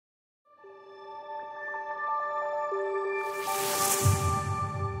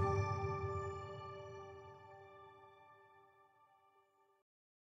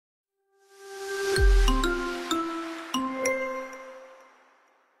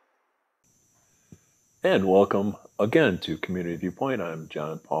And welcome again to Community Viewpoint. I'm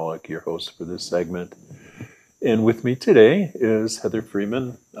John Pollock, your host for this segment. And with me today is Heather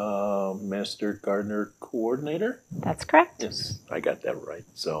Freeman, Master Gardener Coordinator. That's correct. Yes, I got that right.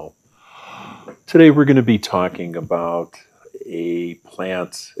 So today we're going to be talking about a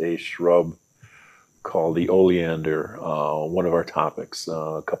plant, a shrub called the oleander, one of our topics.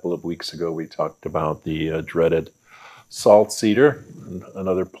 A couple of weeks ago we talked about the dreaded salt cedar,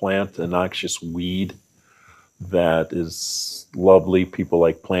 another plant, a noxious weed that is lovely. People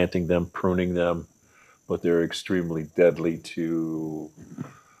like planting them, pruning them, but they're extremely deadly to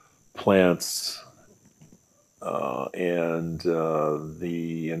plants and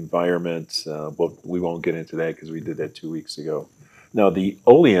the environment. But we won't get into that because we did that 2 weeks ago. Now, the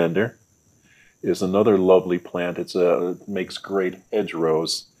oleander is another lovely plant. It makes great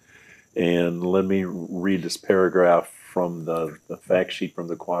hedgerows. And let me read this paragraph from the fact sheet from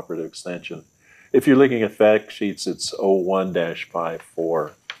the Cooperative Extension. If you're looking at fact sheets, it's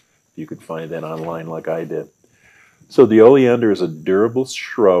 01-54. You could find that online like I did. So the oleander is a durable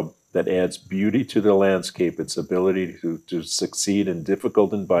shrub that adds beauty to the landscape. Its ability to succeed in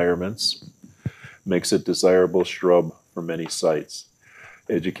difficult environments makes it a desirable shrub for many sites.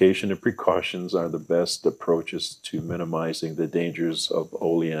 Education and precautions are the best approaches to minimizing the dangers of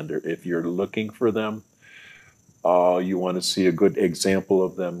oleander. If you're looking for them, you want to see a good example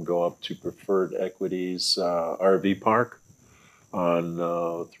of them, go up to Preferred Equities RV Park on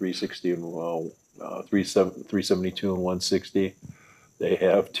 360 and 372 and 160. They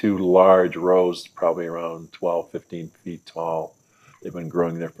have two large rows, probably around 12, 15 feet tall. They've been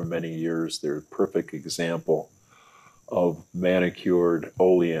growing there for many years. They're a perfect example of manicured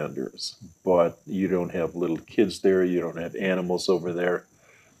oleanders, but you don't have little kids there, you don't have animals over there,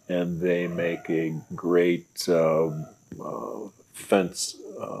 and they make a great fence.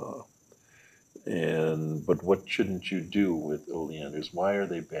 But what shouldn't you do with oleanders? Why are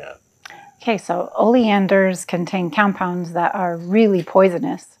they bad? Okay, so oleanders contain compounds that are really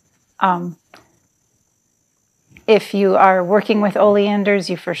poisonous. If you are working with oleanders,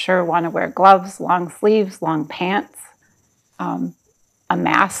 you for sure want to wear gloves, long sleeves, long pants, a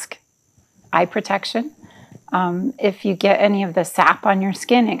mask, eye protection. If you get any of the sap on your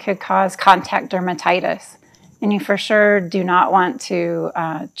skin, it could cause contact dermatitis. And you for sure do not want to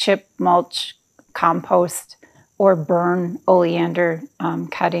chip, mulch, compost, or burn oleander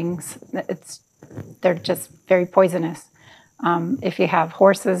cuttings. They're just very poisonous. If you have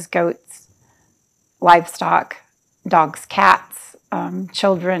horses, goats, livestock, dogs, cats,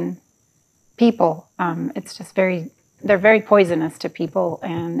 children, people, it's just they're very poisonous to people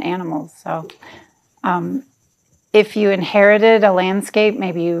and animals. So if you inherited a landscape,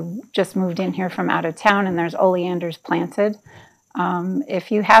 maybe you just moved in here from out of town and there's oleanders planted,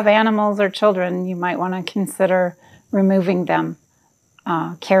 if you have animals or children, you might want to consider removing them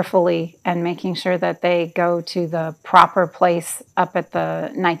carefully and making sure that they go to the proper place up at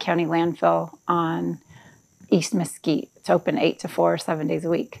the Nye County landfill on East Mesquite. It's open 8 to 4, 7 days a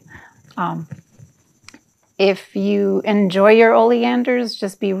week. If you enjoy your oleanders,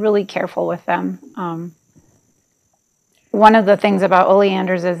 just be really careful with them. One of the things about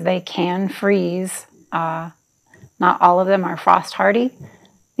oleanders is they can freeze. Not all of them are frost hardy.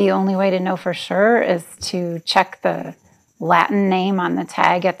 The only way to know for sure is to check the Latin name on the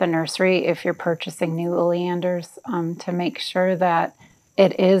tag at the nursery if you're purchasing new oleanders to make sure that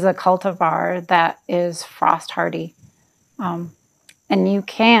it is a cultivar that is frost hardy. And you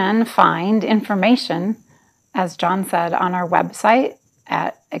can find information, as John said, on our website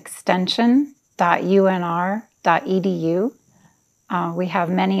at extension.unr.edu. We have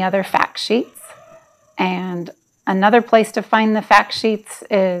many other fact sheets, and another place to find the fact sheets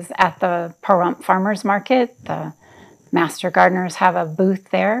is at the Pahrump Farmers Market. The Master Gardeners have a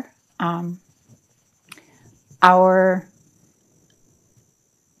booth there. Our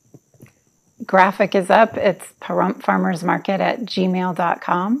graphic is up. It's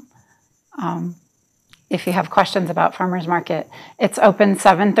PahrumpFarmersMarket@gmail.com. If you have questions about Farmers Market, it's open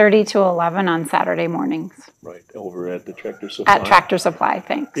 7:30 to 11 on Saturday mornings. Right, over at the Tractor Supply. At Tractor Supply,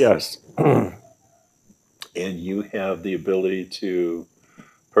 thanks. Yes. And you have the ability to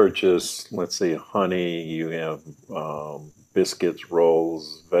purchase, let's say, honey, you have biscuits,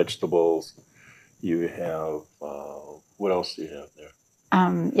 rolls, vegetables, you have, what else do you have there?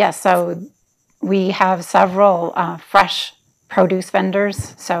 So we have several fresh produce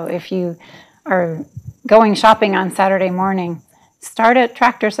vendors. So if you are going shopping on Saturday morning, start at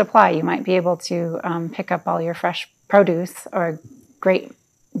Tractor Supply. You might be able to pick up all your fresh produce or a great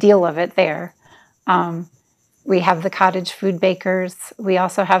deal of it there. We have the cottage food bakers. We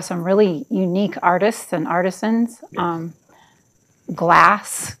also have some really unique artists and artisans,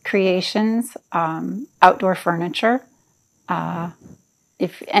 glass creations, outdoor furniture.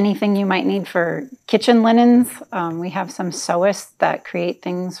 If anything you might need for kitchen linens, we have some sewists that create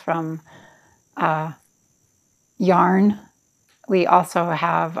things from yarn. We also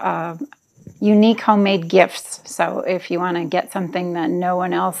have unique homemade gifts. So if you want to get something that no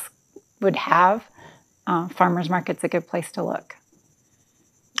one else would have, Farmers Market's a good place to look.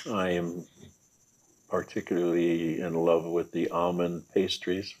 I am particularly in love with the almond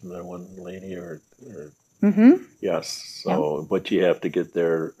pastries from that one lady, yes. So, but you have to get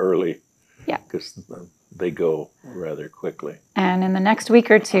there early, because they go rather quickly. And in the next week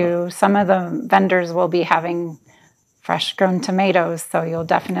or two, some of the vendors will be having fresh grown tomatoes, so you'll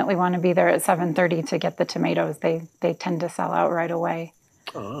definitely want to be there at 7:30 to get the tomatoes. They tend to sell out right away.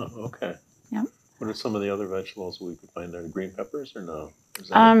 Oh, okay. Yep. What are some of the other vegetables we could find there? Green peppers or no?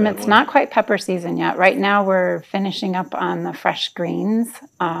 It's not quite pepper season yet. Right now we're finishing up on the fresh greens.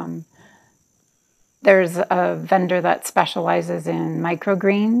 There's a vendor that specializes in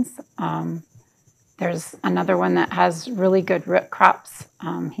microgreens. There's another one that has really good root crops.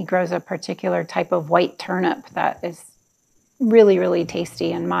 He grows a particular type of white turnip that is really, really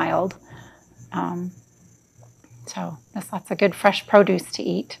tasty and mild. So there's lots of good fresh produce to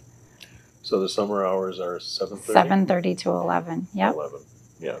eat. So the summer hours are 7:30? 7:30 to 11, yep. 11,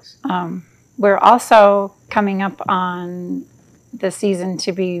 yes. We're also coming up on the season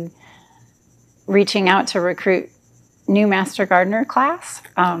to be reaching out to recruit new Master Gardener class.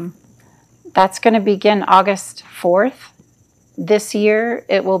 That's going to begin August 4th. This year,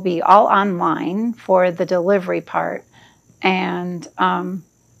 it will be all online for the delivery part. And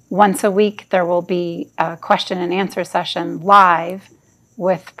once a week, there will be a question and answer session live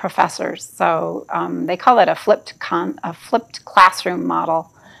with professors. So they call it a flipped classroom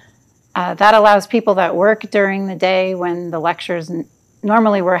model. That allows people that work during the day when the lectures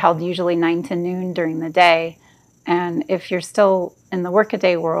normally were held usually 9 to noon during the day. And if you're still in the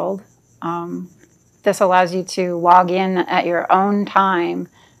workaday world, this allows you to log in at your own time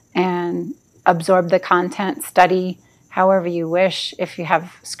and absorb the content, study however you wish. If you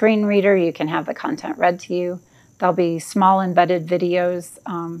have a screen reader, you can have the content read to you. There'll be small embedded videos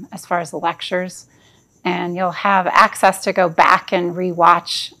as far as the lectures, and you'll have access to go back and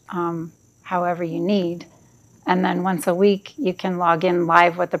rewatch however you need. And then once a week, you can log in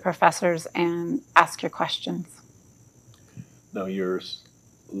live with the professors and ask your questions. Now you're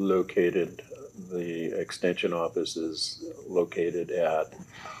located, the extension office is located at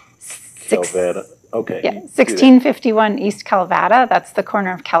Calvada. Okay. Yeah, 1651 East Calvada. That's the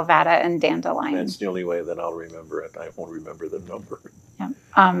corner of Calvada and Dandelion. That's the only way that I'll remember it. I won't remember the number. Yeah.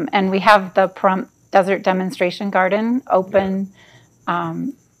 And we have the Pahrump Desert Demonstration Garden open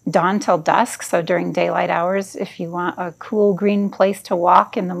dawn till dusk. So during daylight hours, if you want a cool green place to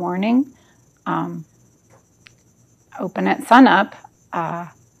walk in the morning, open at sunup. And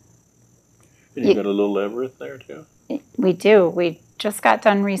you got a little Everett there too? We do. We just got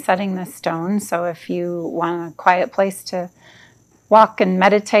done resetting the stone. So if you want a quiet place to walk and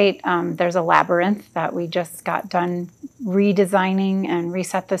meditate, there's a labyrinth that we just got done redesigning and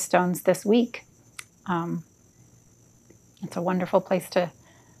reset the stones this week. It's a wonderful place to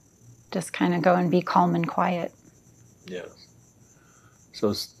just kind of go and be calm and quiet. Yes.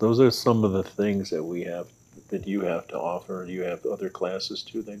 So those are some of the things that we have, that you have to offer. Do you have other classes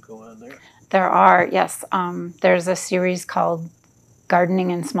too that go on there? There are, yes. There's a series called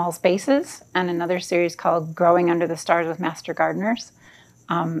Gardening in Small Spaces and another series called Growing Under the Stars with Master Gardeners.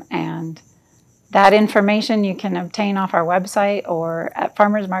 And that information you can obtain off our website or at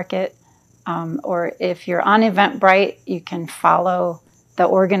Farmers Market. Or if you're on Eventbrite, you can follow the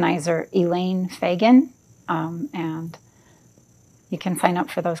organizer, Elaine Fagan, and you can sign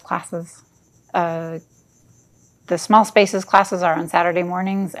up for those classes. The Small Spaces classes are on Saturday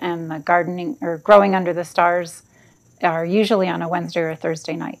mornings, and the Gardening or Growing Under the Stars are usually on a Wednesday or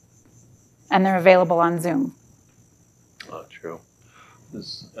Thursday night. And they're available on Zoom. Oh, true.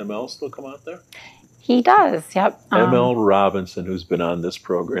 Does ML still come out there? He does, yep. ML Robinson, who's been on this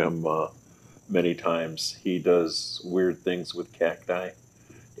program many times, he does weird things with cacti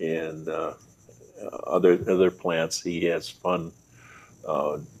and other plants. He has fun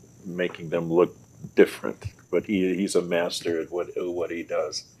making them look different, but he's a master at what he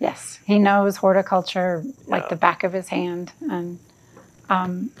does. Yes, he knows horticulture like the back of his hand. And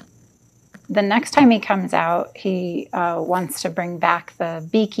the next time he comes out, he wants to bring back the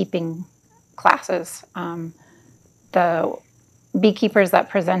beekeeping classes. The beekeepers that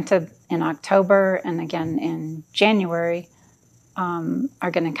presented in October and again in January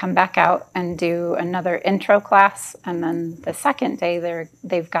are going to come back out and do another intro class. And then the second day,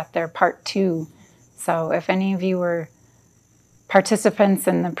 they've got their part 2. So if any of you were participants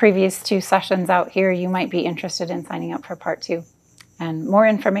in the previous 2 sessions out here, you might be interested in signing up for part 2. And more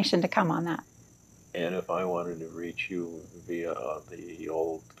information to come on that. And if I wanted to reach you via the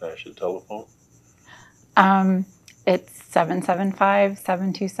old-fashioned telephone? It's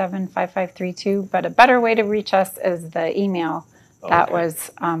 775-727-5532. But a better way to reach us is the email that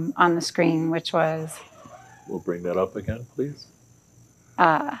was on the screen, which was... We'll bring that up again, please.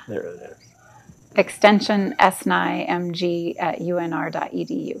 There it is. Extension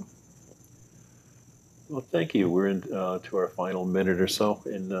s9mg@unr.edu. Well, thank you. We're to our final minute or so.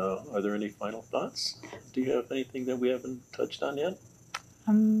 And are there any final thoughts? Do you have anything that we haven't touched on yet?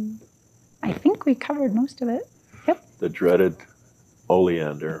 I think we covered most of it. Yep. The dreaded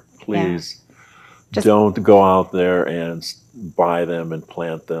oleander. Please don't go out there and buy them and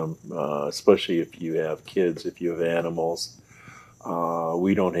plant them, especially if you have kids, if you have animals.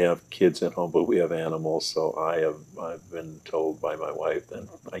 We don't have kids at home, but we have animals, so I've been told by my wife that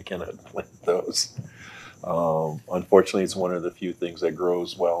I cannot plant those. Unfortunately, it's one of the few things that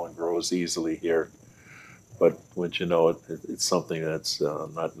grows well and grows easily here. But once you know it, it's something that's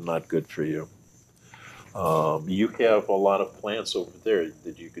not good for you. You have a lot of plants over there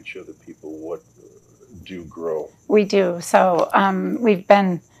that you could show the people what do grow. We do. So we've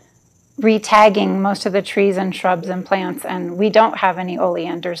been re-tagging most of the trees and shrubs and plants, and we don't have any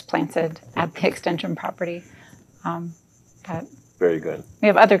oleanders planted at the extension property. But very good. We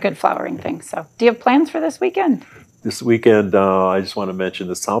have other good flowering things. So do you have plans for this weekend? This weekend, I just want to mention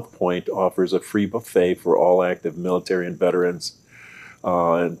the South Point offers a free buffet for all active military and veterans,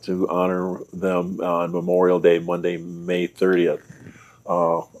 and to honor them on Memorial Day, Monday, May 30th.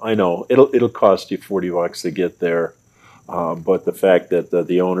 I know it'll cost you $40 to get there, but the fact that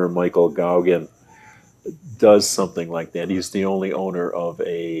the owner, Michael Gauguin, does something like that. He's the only owner of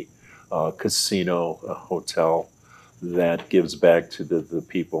a casino, a hotel, that gives back to the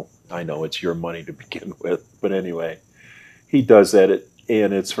people. I know it's your money to begin with, but anyway, he does that,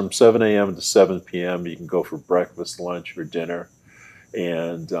 and it's from 7 a.m. to 7 p.m. You can go for breakfast, lunch, or dinner,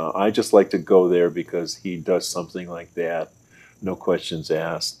 and I just like to go there because he does something like that, no questions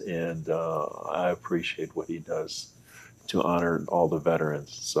asked, and I appreciate what he does to honor all the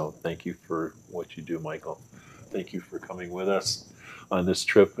veterans. So thank you for what you do, Michael. Thank you for coming with us on this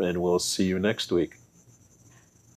trip, and we'll see you next week.